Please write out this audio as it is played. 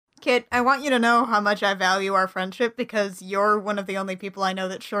Kit, I want you to know how much I value our friendship because you're one of the only people I know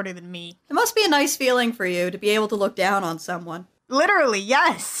that's shorter than me. It must be a nice feeling for you to be able to look down on someone. Literally,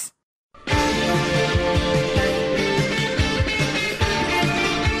 yes!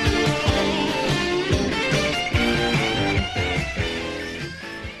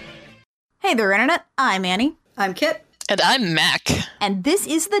 Hey there, Internet. I'm Annie. I'm Kit. And I'm Mac. And this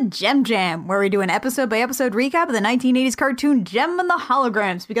is the Gem Jam, where we do an episode-by-episode recap of the 1980s cartoon Jem and the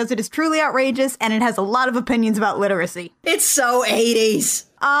Holograms, because it is truly outrageous and it has a lot of opinions about literacy. It's so 80s.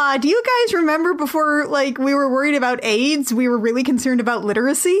 Do you guys remember before, we were worried about AIDS, we were really concerned about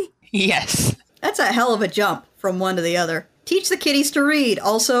literacy? Yes. That's a hell of a jump from one to the other. Teach the kiddies to read.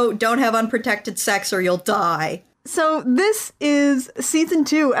 Also, don't have unprotected sex or you'll die. So this is Season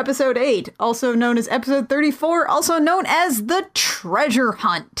 2, Episode 8, also known as Episode 34, also known as The Treasure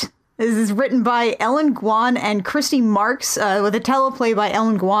Hunt. This is written by Ellen Guan and Christy Marks, with a teleplay by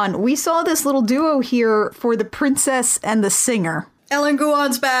Ellen Guan. We saw this little duo here for The Princess and the Singer. Ellen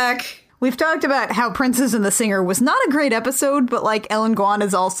Guan's back! We've talked about how Princess and the Singer was not a great episode, but Ellen Guan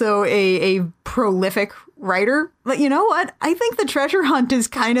is also a prolific writer. But you know what? I think The Treasure Hunt is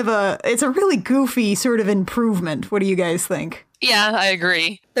it's a really goofy sort of improvement. What do you guys think? Yeah, I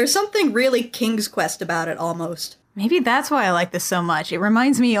agree. There's something really King's Quest about it, almost. Maybe that's why I like this so much. It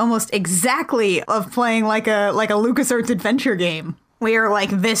reminds me almost exactly of playing like a LucasArts adventure game. We are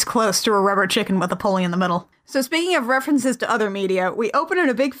this close to a rubber chicken with a pulley in the middle. So speaking of references to other media, we open in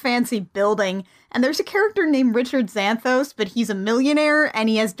a big fancy building, and there's a character named Richard Xanthos, but he's a millionaire, and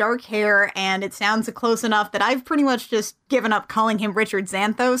he has dark hair, and it sounds close enough that I've pretty much just given up calling him Richard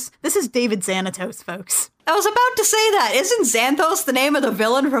Xanthos. This is David Xanatos, folks. I was about to say that. Isn't Xanthos the name of the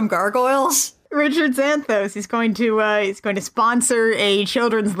villain from Gargoyles? Richard Xanthos is going to sponsor a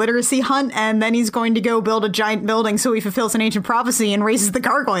children's literacy hunt, and then he's going to go build a giant building so he fulfills an ancient prophecy and raises the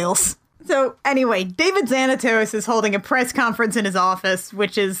gargoyles. So anyway, David Xanatos is holding a press conference in his office,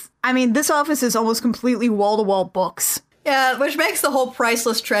 this office is almost completely wall-to-wall books. Yeah, which makes the whole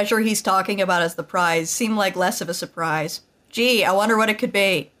priceless treasure he's talking about as the prize seem like less of a surprise. Gee, I wonder what it could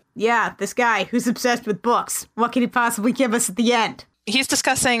be. Yeah, this guy who's obsessed with books. What could he possibly give us at the end? He's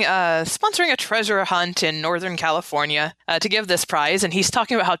discussing sponsoring a treasure hunt in Northern California to give this prize, and he's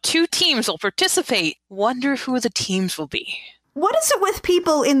talking about how 2 teams will participate. Wonder who the teams will be. What is it with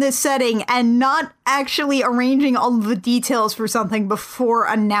people in this setting and not actually arranging all of the details for something before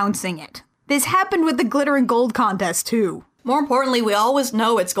announcing it? This happened with the Glitter and Gold contest, too. More importantly, we always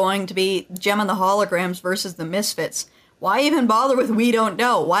know it's going to be Jem and the Holograms versus the Misfits. Why even bother with we don't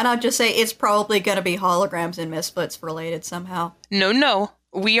know? Why not just say it's probably going to be Holograms and Misfits related somehow? No.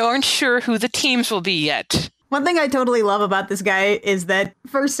 We aren't sure who the teams will be yet. One thing I totally love about this guy is that,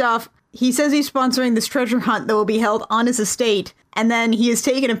 first off, he says he's sponsoring this treasure hunt that will be held on his estate, and then he has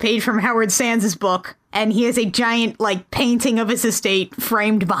taken a page from Howard Sands' book, and he has a giant, painting of his estate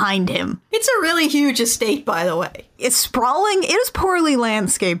framed behind him. It's a really huge estate, by the way. It's sprawling. It is poorly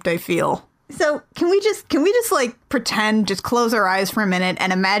landscaped, I feel. So, can we just pretend, just close our eyes for a minute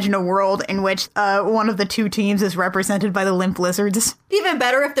and imagine a world in which one of the 2 teams is represented by the Limp Lizards? Even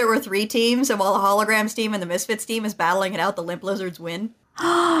better if there were 3 teams, and while the Holograms team and the Misfits team is battling it out, the Limp Lizards win.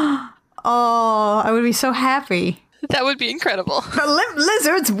 Oh, I would be so happy. That would be incredible. The Limp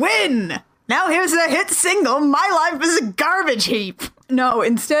Lizards win! Now here's the hit single, My Life is a Garbage Heap. No,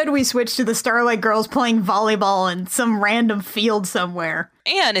 instead we switch to the Starlight Girls playing volleyball in some random field somewhere.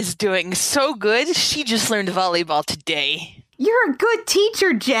 Anne is doing so good, she just learned volleyball today. You're a good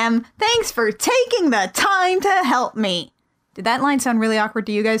teacher, Jem. Thanks for taking the time to help me. Did that line sound really awkward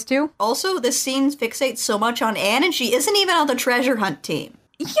to you guys too? Also, this scene fixates so much on Anne, and she isn't even on the treasure hunt team.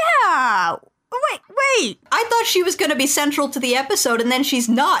 Yeah! Wait! I thought she was going to be central to the episode, and then she's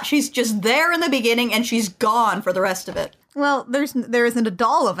not. She's just there in the beginning, and she's gone for the rest of it. Well, there isn't a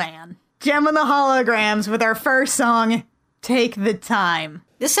doll of Anne. Jem and the Holograms with our first song, Take the Time.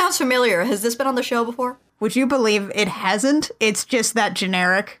 This sounds familiar. Has this been on the show before? Would you believe it hasn't? It's just that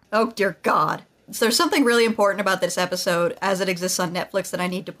generic. Oh, dear God. So there's something really important about this episode, as it exists on Netflix, that I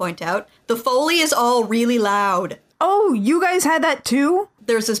need to point out. The Foley is all really loud. Oh, you guys had that too?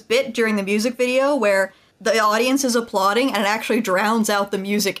 There's this bit during the music video where the audience is applauding and it actually drowns out the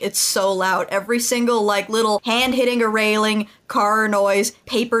music. It's so loud. Every single, little hand hitting a railing, car noise,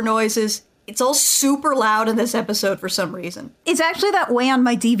 paper noises. It's all super loud in this episode for some reason. It's actually that way on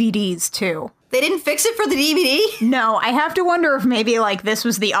my DVDs too. They didn't fix it for the DVD? No, I have to wonder if maybe, like, this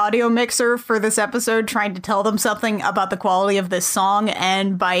was the audio mixer for this episode trying to tell them something about the quality of this song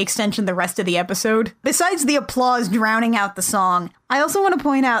and, by extension, the rest of the episode. Besides the applause drowning out the song, I also want to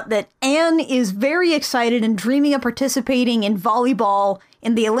point out that Anne is very excited and dreaming of participating in volleyball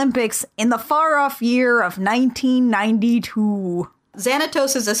in the Olympics in the far-off year of 1992.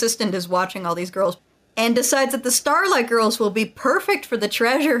 Xanatos' assistant is watching all these girls and decides that the Starlight Girls will be perfect for the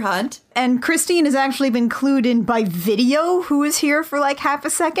treasure hunt. And Christine has actually been clued in by Video, who is here for like half a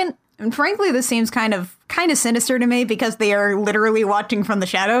second. And frankly, this seems kind of sinister to me because they are literally watching from the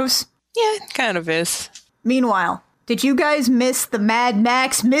shadows. Yeah, it kind of is. Meanwhile, did you guys miss the Mad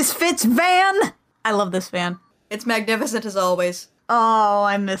Max Misfits van? I love this van. It's magnificent as always. Oh,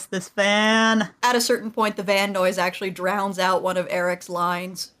 I miss this van. At a certain point, the van noise actually drowns out one of Eric's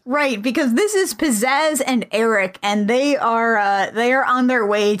lines. Right, because this is Pizzazz and Eric, and they are on their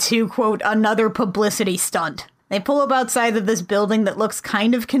way to, quote, another publicity stunt. They pull up outside of this building that looks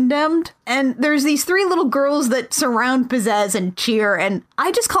kind of condemned, and there's these three little girls that surround Pizzazz and cheer, and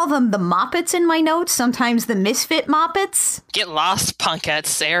I just call them the Moppets in my notes, sometimes the Misfit Moppets. Get lost,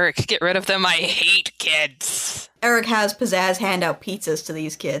 punkettes. Eric, get rid of them. I hate kids. Eric has Pizzazz hand out pizzas to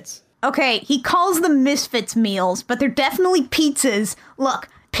these kids. Okay, he calls them Misfits meals, but they're definitely pizzas. Look,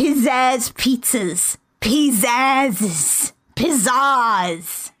 Pizzazz pizzas. Pizzazzes.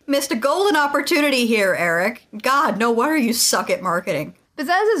 Pizzazz. Missed a golden opportunity here, Eric. God, no wonder you suck at marketing.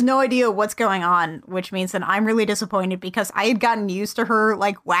 Pizzazz has no idea what's going on, which means that I'm really disappointed because I had gotten used to her,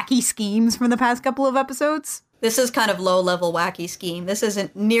 like, wacky schemes from the past couple of episodes. This is kind of low-level wacky scheme. This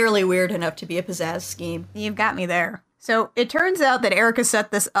isn't nearly weird enough to be a Pizzazz scheme. You've got me there. So it turns out that Erica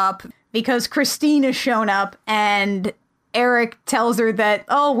set this up because Christine has shown up and Eric tells her that,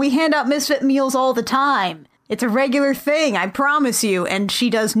 oh, we hand out Misfit meals all the time. It's a regular thing, I promise you. And she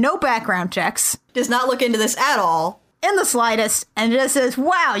does no background checks. Does not look into this at all. In the slightest. And just says,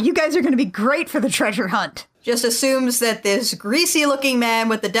 wow, you guys are going to be great for the treasure hunt. Just assumes that this greasy-looking man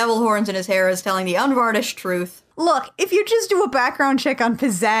with the devil horns in his hair is telling the unvarnished truth. Look, if you just do a background check on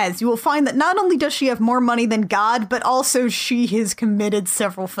Pizzazz, you will find that not only does she have more money than God, but also she has committed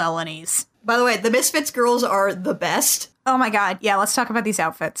several felonies. By the way, the Misfits girls are the best. Oh my god, yeah, let's talk about these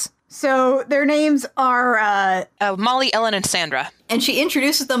outfits. So, their names are, Molly, Ellen, and Sandra. And she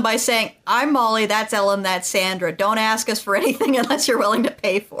introduces them by saying, I'm Molly, that's Ellen, that's Sandra. Don't ask us for anything unless you're willing to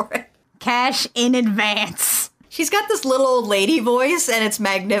pay for it. Cash in advance. She's got this little old lady voice, and it's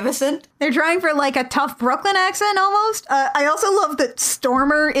magnificent. They're trying for, like, a tough Brooklyn accent, almost. I also love that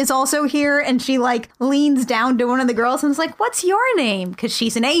Stormer is also here, and she, like, leans down to one of the girls and is like, what's your name? Because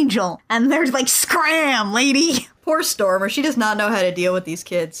she's an angel. And they're like, scram, lady. Poor Stormer, she does not know how to deal with these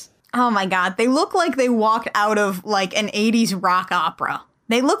kids. Oh my god, they look like they walked out of, like, an 80s rock opera.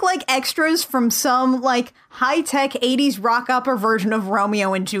 They look like extras from some, like, high-tech 80s rock opera version of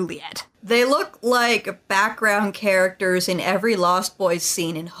Romeo and Juliet. They look like background characters in every Lost Boys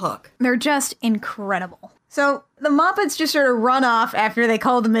scene in Hook. They're just incredible. So, the Moppets just sort of run off after they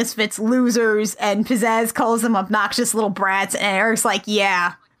call the Misfits losers, and Pizzazz calls them obnoxious little brats, and Eric's like,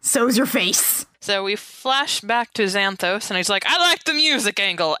 yeah, so's your face. So we flash back to Xanthos, and he's like, I like the music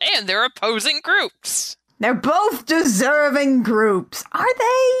angle, and they're opposing groups. They're both deserving groups. Are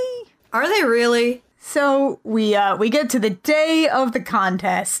they? Are they really? So we get to the day of the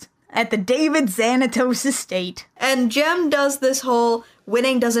contest at the David Xanatos estate. And Jem does this whole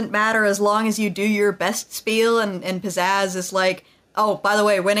winning doesn't matter as long as you do your best spiel, and Pizzazz is like, oh, by the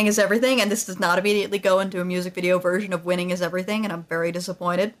way, winning is everything, and this does not immediately go into a music video version of Winning is Everything, and I'm very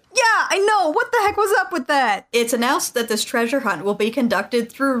disappointed. Yeah, I know! What the heck was up with that? It's announced that this treasure hunt will be conducted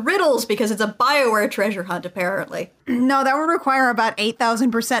through riddles, because it's a BioWare treasure hunt, apparently. No, that would require about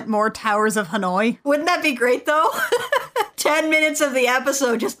 8,000% more Towers of Hanoi. Wouldn't that be great, though? 10 minutes of the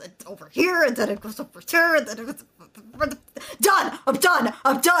episode, just over here, and then it goes over here, and then it goes... Done! I'm done!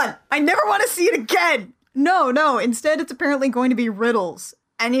 I'm done! I never want to see it again! No, instead it's apparently going to be riddles.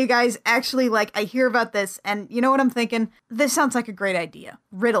 And you guys actually, like, I hear about this, and you know what I'm thinking? This sounds like a great idea.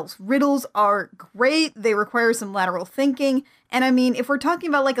 Riddles. Riddles are great, they require some lateral thinking, and I mean, if we're talking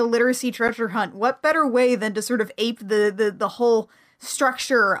about, like, a literacy treasure hunt, what better way than to sort of ape the whole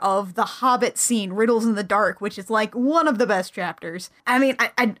structure of the Hobbit scene, Riddles in the Dark, which is, like, one of the best chapters. I mean,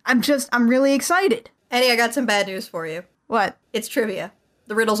 I'm really excited. Eddie, I got some bad news for you. What? It's trivia.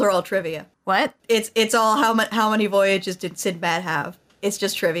 The riddles are all trivia. What? It's all how many voyages did Sinbad have? It's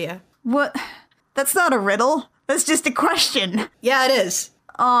just trivia. What? That's not a riddle. That's just a question. Yeah, it is.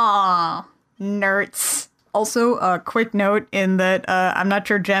 Aw, nerds. Also, a quick note in that I'm not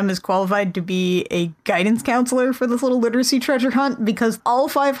sure Jem is qualified to be a guidance counselor for this little literacy treasure hunt because all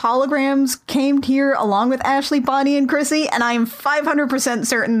 5 holograms came here along with Ashley, Bonnie, and Chrissy, and I am 500%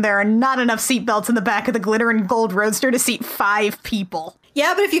 certain there are not enough seatbelts in the back of the Glitter and Gold Roadster to seat 5 people.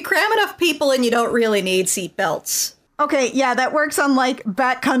 Yeah, but if you cram enough people in, you don't really need seatbelts. Okay, yeah, that works on, like,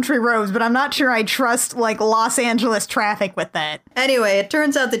 backcountry roads, but I'm not sure I trust, like, Los Angeles traffic with that. Anyway, it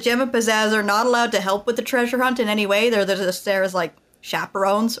turns out that Jem and Pizzazz are not allowed to help with the treasure hunt in any way. They're just there as, like,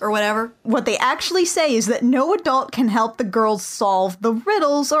 chaperones or whatever. What they actually say is that no adult can help the girls solve the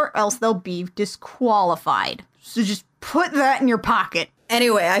riddles or else they'll be disqualified. So just put that in your pocket.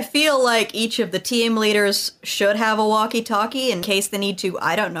 Anyway, I feel like each of the team leaders should have a walkie-talkie in case they need to,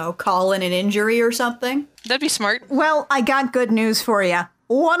 I don't know, call in an injury or something. That'd be smart. Well, I got good news for you.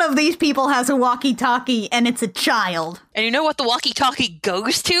 One of these people has a walkie-talkie, and it's a child. And you know what the walkie-talkie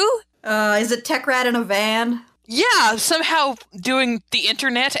goes to? Is it Tech Rat in a van? Yeah, somehow doing the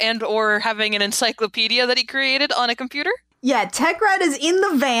internet and or having an encyclopedia that he created on a computer. Yeah, Tech Rat is in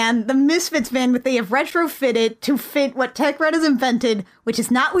the van, the Misfits van, but they have retrofitted to fit what Tech Rat has invented, which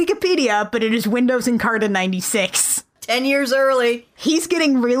is not Wikipedia, but it is Windows Encarta 96. 10 years early. He's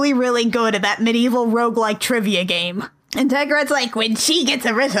getting really, really good at that medieval roguelike trivia game. And Tech Rat's like, when she gets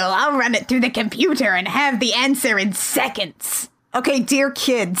a riddle, I'll run it through the computer and have the answer in seconds. Okay, dear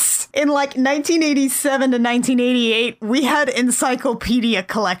kids, in like 1987 to 1988, we had encyclopedia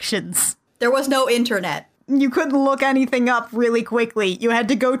collections. There was no internet. You couldn't look anything up really quickly. You had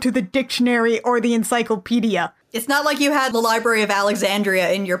to go to the dictionary or the encyclopedia. It's not like you had the Library of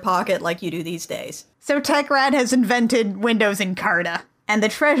Alexandria in your pocket like you do these days. So Tech Rat has invented Windows Encarta, and the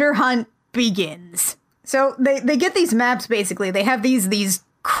treasure hunt begins. So they get these maps, basically. They have these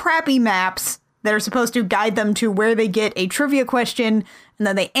crappy maps that are supposed to guide them to where they get a trivia question, and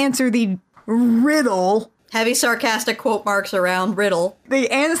then they answer the riddle. Heavy sarcastic quote marks around riddle. They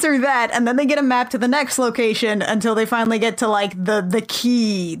answer that, and then they get a map to the next location until they finally get to, like, the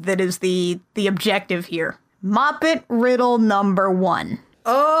key that is the objective here. Moppet riddle number 1.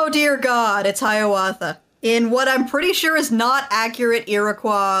 Oh dear God, it's Hiawatha. In what I'm pretty sure is not accurate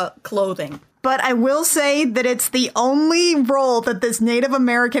Iroquois clothing. But I will say that it's the only role that this Native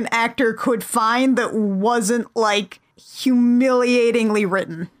American actor could find that wasn't, like, humiliatingly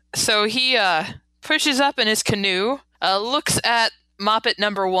written. So he, pushes up in his canoe, looks at Moppet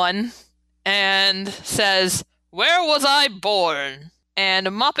number 1, and says, "Where was I born?" And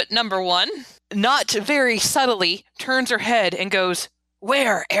Moppet number 1, not very subtly, turns her head and goes,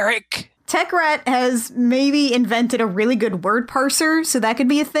 "Where, Eric?" Tech Rat has maybe invented a really good word parser, so that could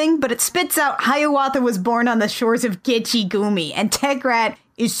be a thing, but it spits out Hiawatha was born on the shores of Gitche Gumi, and Tech Rat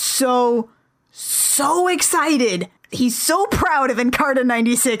is so excited. He's so proud of Encarta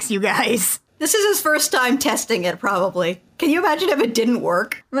 96, you guys. This is his first time testing it, probably. Can you imagine if it didn't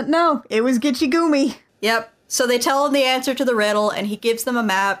work? But no, it was Gitche Gumi. Yep. So they tell him the answer to the riddle, and he gives them a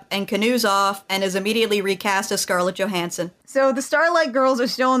map, and canoes off, and is immediately recast as Scarlett Johansson. So the Starlight Girls are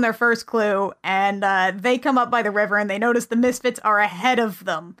still in their first clue, and they come up by the river, and they notice the Misfits are ahead of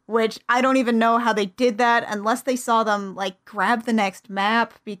them, which I don't even know how they did that unless they saw them, like, grab the next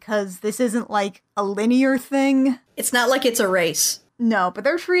map, because this isn't, like, a linear thing. It's not like it's a race. No, but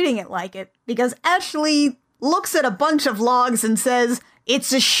they're treating it like it, because Ashley looks at a bunch of logs and says,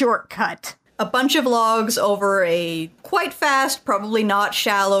 it's a shortcut. A bunch of logs over a quite fast, probably not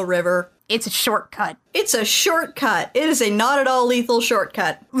shallow river. It's a shortcut. It's a shortcut. It is a not at all lethal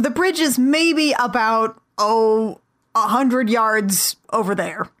shortcut. The bridge is maybe about, 100 yards over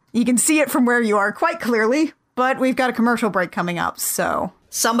there. You can see it from where you are quite clearly, but we've got a commercial break coming up, so...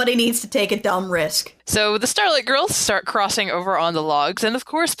 Somebody needs to take a dumb risk. So the Starlight Girls start crossing over on the logs, and of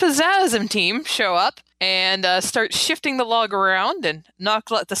course Pizzazz and team show up and start shifting the log around and knock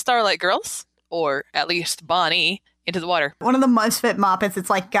the Starlight Girls, or at least Bonnie, into the water. One of the Misfit Moppets, it's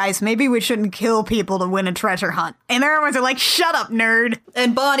like, guys, maybe we shouldn't kill people to win a treasure hunt. And everyone's like, shut up, nerd.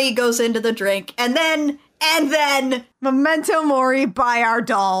 And Bonnie goes into the drink, and then... Memento Mori by our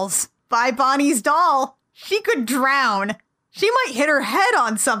dolls. By Bonnie's doll. She could drown. She might hit her head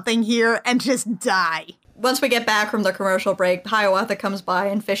on something here and just die. Once we get back from the commercial break, Hiawatha comes by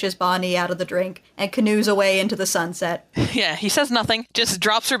and fishes Bonnie out of the drink and canoes away into the sunset. Yeah, he says nothing, just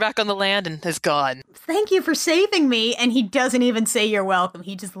drops her back on the land and is gone. Thank you for saving me, and he doesn't even say you're welcome.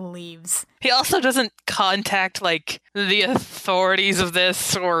 He just leaves. He also doesn't contact, like, the authorities of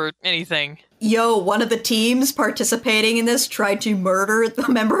this or anything. Yo, one of the teams participating in this tried to murder the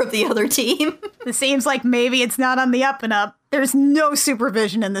member of the other team. It seems like maybe it's not on the up and up. There's no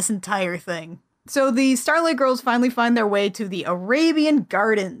supervision in this entire thing. So the Starlight Girls finally find their way to the Arabian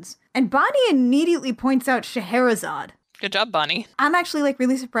Gardens, and Bonnie immediately points out Scheherazade. Good job, Bonnie. I'm actually like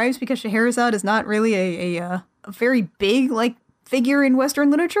really surprised because Scheherazade is not really a very big like figure in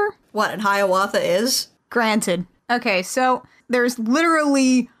Western literature. What, and Hiawatha is? Granted. Okay, so there's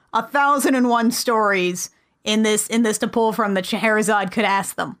literally 1,001 stories in this to pull from that Scheherazade could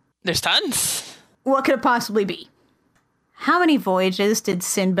ask them. There's tons. What could it possibly be? How many voyages did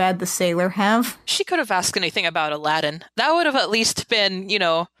Sinbad the Sailor have? She could have asked anything about Aladdin. That would have at least been,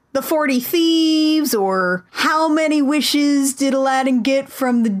 The 40 Thieves, or how many wishes did Aladdin get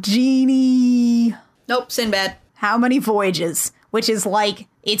from the genie? Nope, Sinbad. How many voyages? Which is like,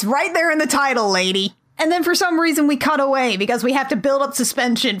 it's right there in the title, lady. And then for some reason we cut away because we have to build up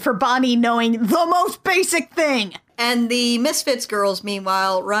suspension for Bonnie knowing the most basic thing. And the Misfits girls,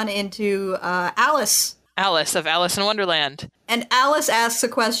 meanwhile, run into Alice. Alice of Alice in Wonderland. And Alice asks a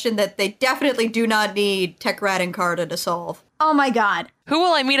question that they definitely do not need Tech-Rat and Carta to solve. Oh my god. Who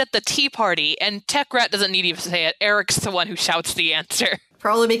will I meet at the tea party? And Tech-Rat doesn't need you to say it. Eric's the one who shouts the answer.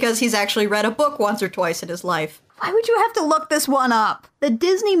 Probably because he's actually read a book once or twice in his life. Why would you have to look this one up? The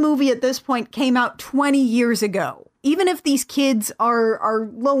Disney movie at this point came out 20 years ago. Even if these kids are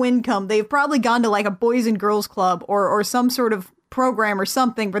low income, they've probably gone to like a Boys and Girls Club or some sort of program or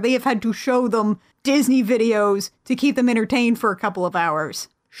something where they have had to show them Disney videos to keep them entertained for a couple of hours.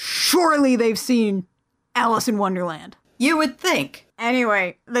 Surely they've seen Alice in Wonderland. You would think.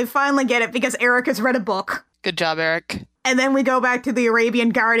 Anyway, they finally get it because Eric has read a book. Good job, Eric. And then we go back to the Arabian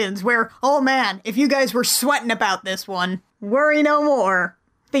Gardens where, oh man, if you guys were sweating about this one, worry no more.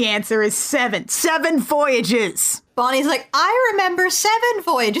 The answer is 7. 7 voyages. Bonnie's like, I remember 7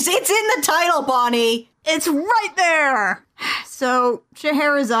 voyages. It's in the title, Bonnie. It's right there. So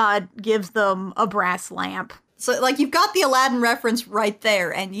Scheherazade gives them a brass lamp. So, like, you've got the Aladdin reference right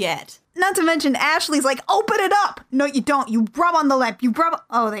there, and yet. Not to mention, Ashley's like, open it up! No, you don't. You rub on the lamp. You rub...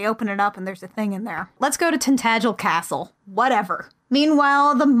 Oh, they open it up and there's a thing in there. Let's go to Tintagel Castle. Whatever.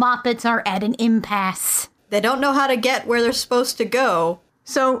 Meanwhile, the Moppets are at an impasse. They don't know how to get where they're supposed to go.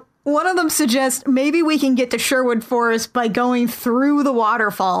 So, one of them suggests maybe we can get to Sherwood Forest by going through the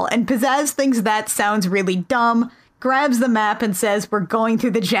waterfall, and Pizzazz thinks that sounds really dumb, grabs the map and says we're going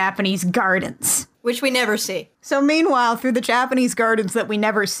through the Japanese gardens. Which we never see. So meanwhile, through the Japanese gardens that we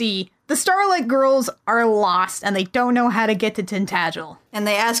never see, the Starlight Girls are lost and they don't know how to get to Tintagel. And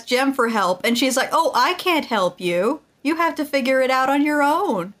they ask Jem for help, and she's like, oh, I can't help you. You have to figure it out on your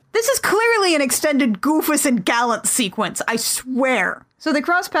own. This is clearly an extended Goofus and Gallant sequence, I swear. So they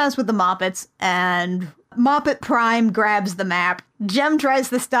cross paths with the Moppets, and Moppet Prime grabs the map. Jem tries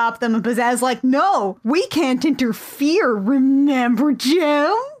to stop them, and Pizzazz's like, no, we can't interfere, remember,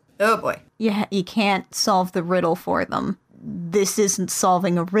 Jem? Oh boy. Yeah, you can't solve the riddle for them. This isn't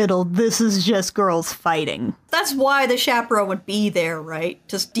solving a riddle, this is just girls fighting. That's why the chaperone would be there, right?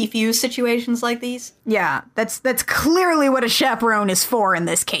 To defuse situations like these? Yeah, that's clearly what a chaperone is for in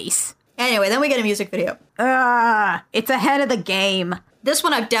this case. Anyway, then we get a music video. It's ahead of the game. This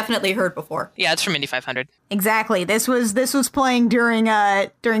one I've definitely heard before. Yeah, it's from Indy 500. Exactly. This was playing during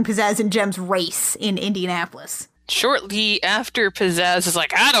Pizzazz and Jem's race in Indianapolis. Shortly after Pizzazz is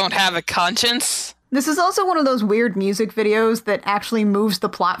like, I don't have a conscience. This is also one of those weird music videos that actually moves the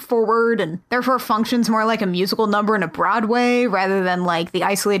plot forward and therefore functions more like a musical number in a Broadway rather than like the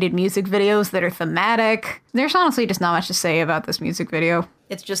isolated music videos that are thematic. There's honestly just not much to say about this music video.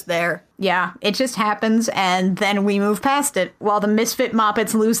 It's just there. Yeah, it just happens and then we move past it while the misfit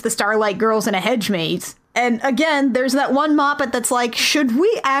Moppets lose the Starlight Girls in a hedge maze. And again, there's that one Moppet that's like, should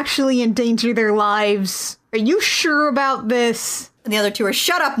we actually endanger their lives? Are you sure about this? And the other two are,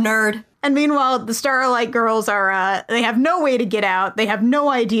 shut up, nerd. And meanwhile, the Starlight Girls are, they have no way to get out. They have no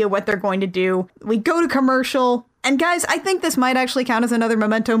idea what they're going to do. We go to commercial. And guys, I think this might actually count as another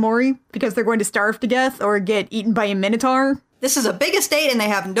Memento Mori because they're going to starve to death or get eaten by a Minotaur. This is a big estate and they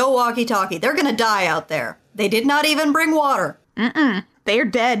have no walkie-talkie. They're gonna die out there. They did not even bring water. They're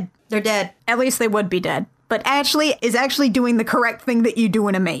dead. They're dead. At least they would be dead. But Ashley is actually doing the correct thing that you do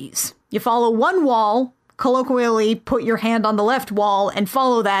in a maze. You follow one wall, colloquially put your hand on the left wall and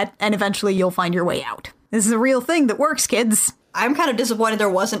follow that, and eventually you'll find your way out. This is a real thing that works, kids. I'm kind of disappointed there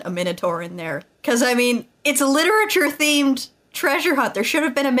wasn't a Minotaur in there. Because, I mean, it's a literature-themed treasure hunt. There should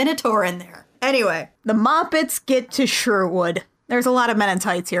have been a Minotaur in there. Anyway. The Moppets get to Sherwood. There's a lot of men in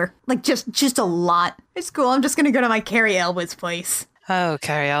tights here. Like, just a lot. It's cool. I'm just gonna go to my Carrie Elwes place. Oh,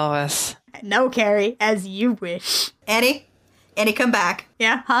 Carrie Elwes. No, Carrie, as you wish. Annie, come back.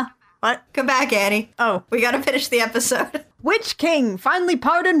 Yeah? Huh? What? Come back, Annie. Oh. We gotta finish the episode. Which king finally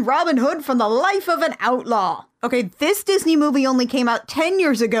pardoned Robin Hood from the life of an outlaw? Okay, this Disney movie only came out 10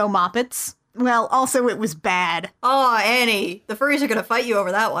 years ago, Moppets. Well, also it was bad. Oh, Annie, the furries are gonna fight you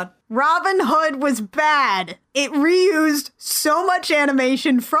over that one. Robin Hood was bad. It reused so much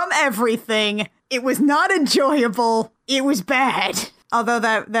animation from everything. It was not enjoyable. It was bad. Although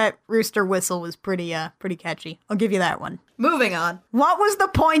that rooster whistle was pretty catchy. I'll give you that one. Moving on. What was the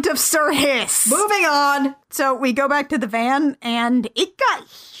point of Sir Hiss? Moving on. So we go back to the van, and it got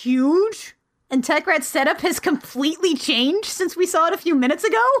huge. And Techrat's setup has completely changed since we saw it a few minutes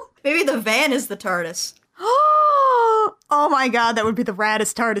ago. Maybe the van is the TARDIS. Oh my god, that would be the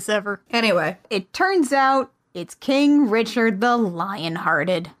raddest TARDIS ever. Anyway. It turns out it's King Richard the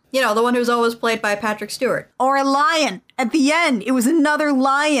Lionhearted. You know, the one who's always played by Patrick Stewart. Or a lion. At the end, it was another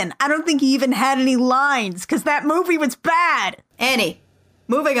lion. I don't think he even had any lines, because that movie was bad. Annie,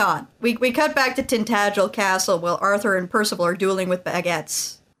 moving on. We cut back to Tintagel Castle while Arthur and Percival are dueling with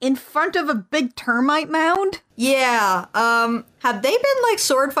baguettes. In front of a big termite mound? Yeah, have they been, like,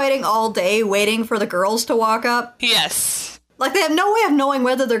 sword fighting all day waiting for the girls to walk up? Yes. Like, they have no way of knowing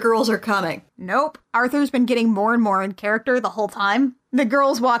whether the girls are coming. Nope. Arthur's been getting more and more in character the whole time. The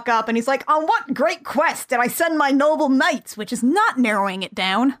girls walk up and he's like, on what great quest did I send my noble knights? Which is not narrowing it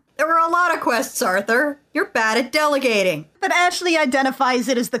down. There were a lot of quests, Arthur. You're bad at delegating. But Ashley identifies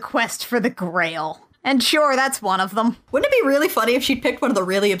it as the quest for the Grail. And sure, that's one of them. Wouldn't it be really funny if she'd picked one of the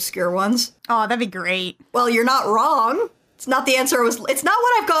really obscure ones? Oh, that'd be great. Well, you're not wrong. It's not the answer it's not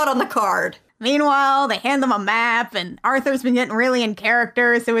what I've got on the card. Meanwhile, they hand them a map, and Arthur's been getting really in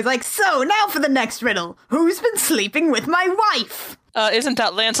character, so he's like, so, now for the next riddle. Who's been sleeping with my wife? Isn't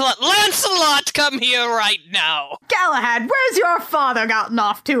that Lancelot? Lancelot, come here right now! Galahad, where's your father gotten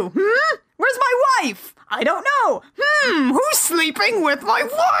off to? Where's my wife? I don't know. Who's sleeping with my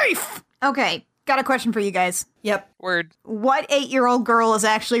wife? Okay, got a question for you guys. Yep. Word. What 8-year-old girl has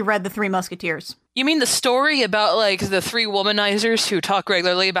actually read The Three Musketeers? You mean the story about, like, the three womanizers who talk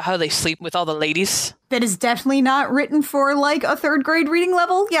regularly about how they sleep with all the ladies? That is definitely not written for, like, a 3rd grade reading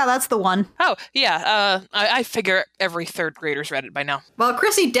level? Yeah, that's the one. Oh, yeah, I figure every 3rd grader's read it by now. Well,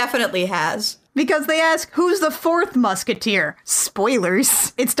 Chrissy definitely has. Because they ask, who's the 4th musketeer?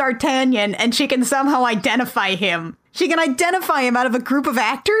 Spoilers. It's D'Artagnan, and she can somehow identify him. She can identify him out of a group of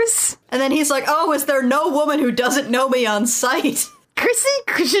actors? And then he's like, oh, is there no woman who doesn't know me on sight?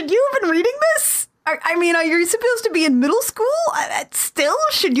 Chrissy, should you have been reading this? I mean, are you supposed to be in middle school? Still,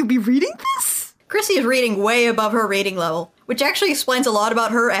 should you be reading this? Chrissy is reading way above her reading level, which actually explains a lot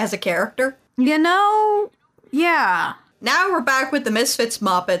about her as a character. You know, yeah. Now we're back with the Misfits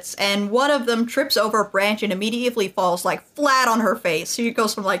Moppets, and one of them trips over a branch and immediately falls, like, flat on her face. So she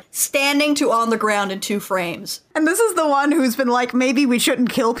goes from, like, standing to on the ground in 2 frames. And this is the one who's been like, maybe we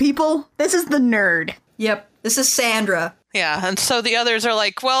shouldn't kill people? This is the nerd. Yep, this is Sandra. Yeah, and so the others are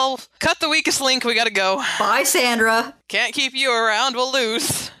like, well, cut the weakest link, we gotta go. Bye, Sandra. Can't keep you around, we'll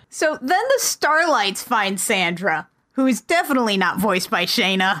lose. So then the Starlights find Sandra, who is definitely not voiced by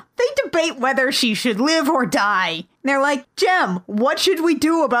Shayna. They debate whether she should live or die. They're like, Jem, what should we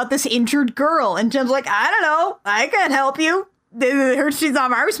do about this injured girl? And Jem's like, I don't know. I can't help you. She's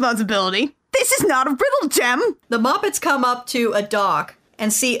not my responsibility. This is not a riddle, Jem. The Moppets come up to a dock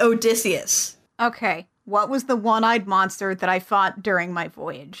and see Odysseus. Okay, what was the one-eyed monster that I fought during my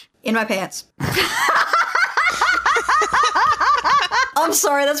voyage? In my pants. I'm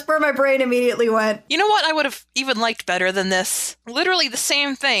sorry, that's where my brain immediately went. You know what I would have even liked better than this? Literally the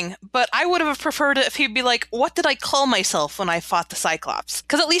same thing, but I would have preferred it if he'd be like, what did I call myself when I fought the Cyclops?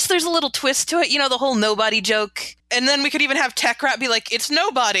 Because at least there's a little twist to it, you know, the whole nobody joke. And then we could even have Techrat be like, it's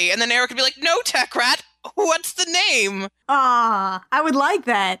nobody. And then Eric would be like, no, Techrat, what's the name? I would like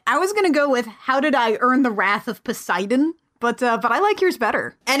that. I was gonna go with, how did I earn the wrath of Poseidon? But I like yours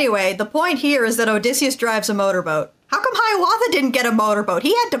better. Anyway, the point here is that Odysseus drives a motorboat. How come Hiawatha didn't get a motorboat?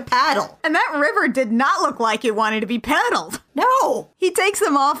 He had to paddle. And that river did not look like it wanted to be paddled. No. He takes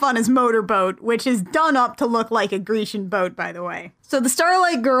them off on his motorboat, which is done up to look like a Grecian boat, by the way. So the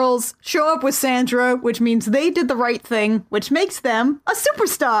Starlight Girls show up with Sandra, which means they did the right thing, which makes them a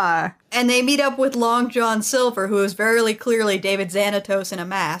superstar. And they meet up with Long John Silver, who is very clearly David Xanatos in a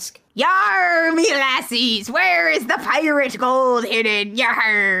mask. Yar, me lassies, where is the pirate gold hidden?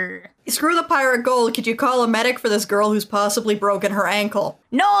 Yar. Screw the pirate gold, could you call a medic for this girl who's possibly broken her ankle?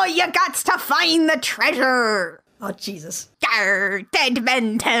 No, you gots to find the treasure. Oh, Jesus. Yar, dead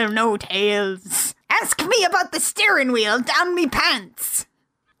men tell no tales. Ask me about the steering wheel down me pants.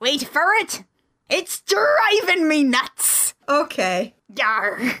 Wait for it. It's driving me nuts. Okay.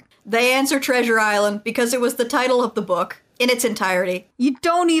 Yar. They answer Treasure Island because it was the title of the book in its entirety. You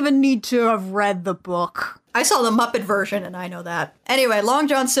don't even need to have read the book. I saw the Muppet version, and I know that. Anyway, Long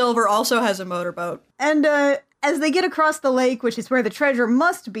John Silver also has a motorboat. And as they get across the lake, which is where the treasure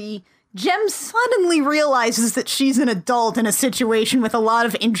must be, Jem suddenly realizes that she's an adult in a situation with a lot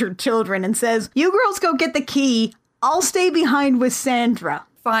of injured children and says, "You girls go get the key. I'll stay behind with Sandra."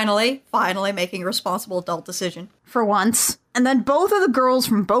 Finally making a responsible adult decision. For once. And then both of the girls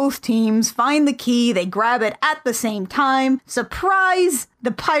from both teams find the key, they grab it at the same time. Surprise!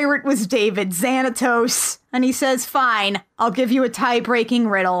 The pirate was David Xanatos. And he says, "Fine, I'll give you a tie-breaking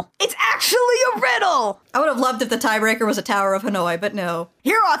riddle." It's actually a riddle! I would have loved if the tiebreaker was a Tower of Hanoi, but no.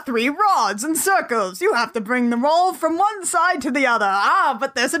 "Here are 3 rods and circles. You have to bring them all from one side to the other. Ah,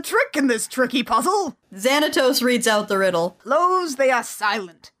 but there's a trick in this tricky puzzle." Xanatos reads out the riddle. "Closed, they are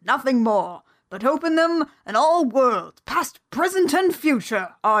silent, nothing more. But open them, and all worlds, past, present, and future,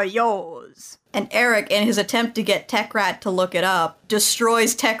 are yours." And Eric, in his attempt to get TechRat to look it up,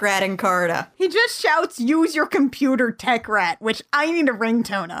 destroys TechRat and Carta. He just shouts, "Use your computer, TechRat," which I need a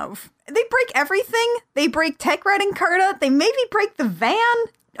ringtone of. They break everything. They break TechRat and Carta. They maybe break the van.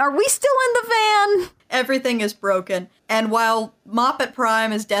 Are we still in the van? Everything is broken. And while Moppet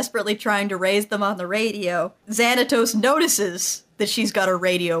Prime is desperately trying to raise them on the radio, Xanatos notices that she's got a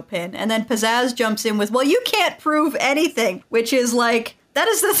radio pin. And then Pizzazz jumps in with, "Well, you can't prove anything," which is like, that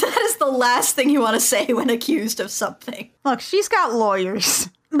is the last thing you want to say when accused of something. Look, she's got lawyers.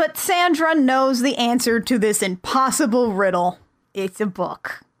 But Sandra knows the answer to this impossible riddle. It's a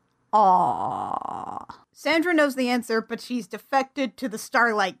book. Aww. Sandra knows the answer, but she's defected to the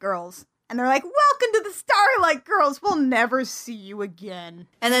Starlight Girls. And they're like, "Welcome to the Starlight Girls. We'll never see you again."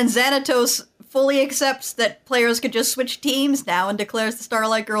 And then Xanatos fully accepts that players could just switch teams now and declares the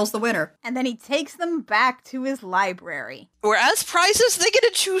Starlight Girls the winner. And then he takes them back to his library. Where as prizes, they get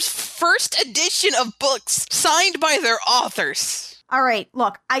to choose first edition of books signed by their authors. All right,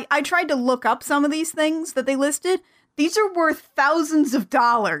 look, I tried to look up some of these things that they listed. These are worth thousands of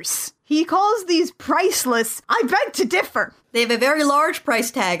dollars. He calls these priceless. I beg to differ. They have a very large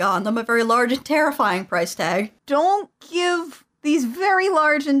price tag on them, a very large and terrifying price tag. Don't give these very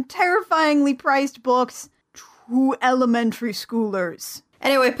large and terrifyingly priced books to elementary schoolers.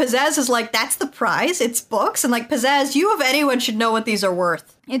 Anyway, Pizzazz is like, "That's the prize? It's books?" And like, "Pizzazz, you of anyone should know what these are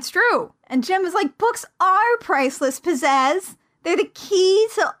worth." It's true. And Jem is like, "Books are priceless, Pizzazz. They're the key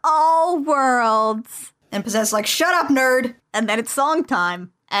to all worlds." And Pizzazz is like, "Shut up, nerd." And then it's song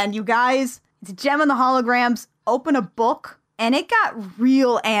time. And you guys, it's Jem and the Holograms open a book, and it got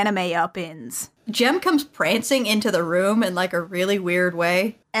real anime up-ins. Jem comes prancing into the room in like a really weird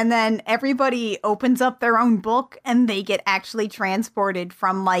way. And then everybody opens up their own book, and they get actually transported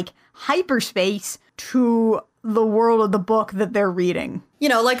from like hyperspace to the world of the book that they're reading. You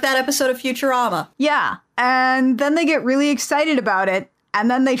know, like that episode of Futurama. Yeah. And then they get really excited about it.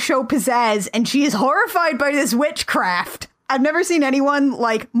 And then they show Pizzazz, and she is horrified by this witchcraft. I've never seen anyone,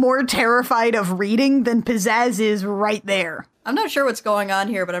 like, more terrified of reading than Pizzazz is right there. I'm not sure what's going on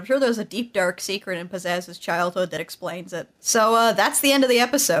here, but I'm sure there's a deep, dark secret in Pizzazz's childhood that explains it. So, that's the end of the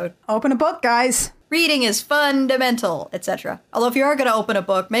episode. Open a book, guys. Reading is fundamental, etc. Although if you are going to open a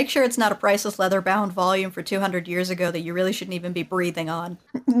book, make sure it's not a priceless leather-bound volume for 200 years ago that you really shouldn't even be breathing on.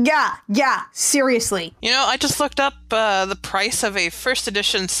 Yeah, seriously. You know, I just looked up the price of a first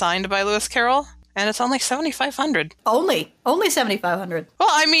edition signed by Lewis Carroll, and it's only $7,500. Only $7,500. Well,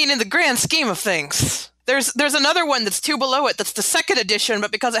 I mean, in the grand scheme of things. There's another one that's 2 below it that's the second edition,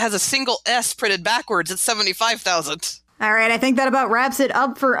 but because it has a single S printed backwards, it's $75,000. All right, I think that about wraps it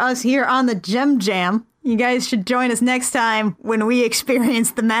up for us here on the Gem Jam. You guys should join us next time when we experience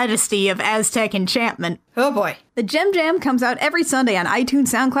the majesty of Aztec enchantment. Oh boy. The Gem Jam comes out every Sunday on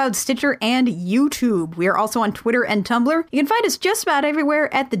iTunes, SoundCloud, Stitcher, and YouTube. We are also on Twitter and Tumblr. You can find us just about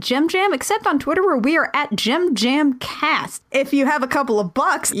everywhere at the Gem Jam, except on Twitter where we are at Gem Jam Cast. If you have a couple of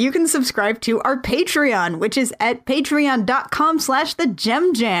bucks, you can subscribe to our Patreon, which is at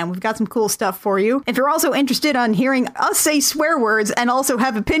patreon.com/thegem-jam. We've got some cool stuff for you. If you're also interested on hearing us say swear words and also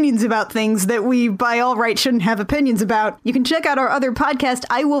have opinions about things that we, by all right, shouldn't have opinions about, you can check out our other podcast,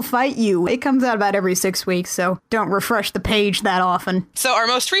 I Will Fight You. It comes out about every 6 weeks, so don't refresh the page that often. So our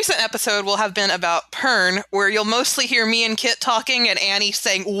most recent episode will have been about Pern, where you'll mostly hear me and Kit talking and Annie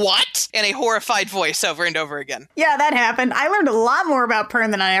saying, "What?" in a horrified voice over and over again. Yeah, that happened. I learned a lot more about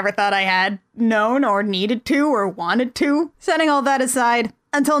Pern than I ever thought I had known or needed to or wanted to. Setting all that aside,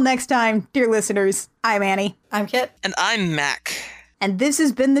 until next time, dear listeners, I'm Annie. I'm Kit. And I'm Mac. And this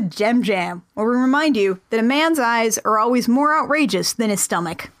has been the Gem Jam, where we remind you that a man's eyes are always more outrageous than his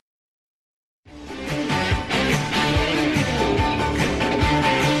stomach.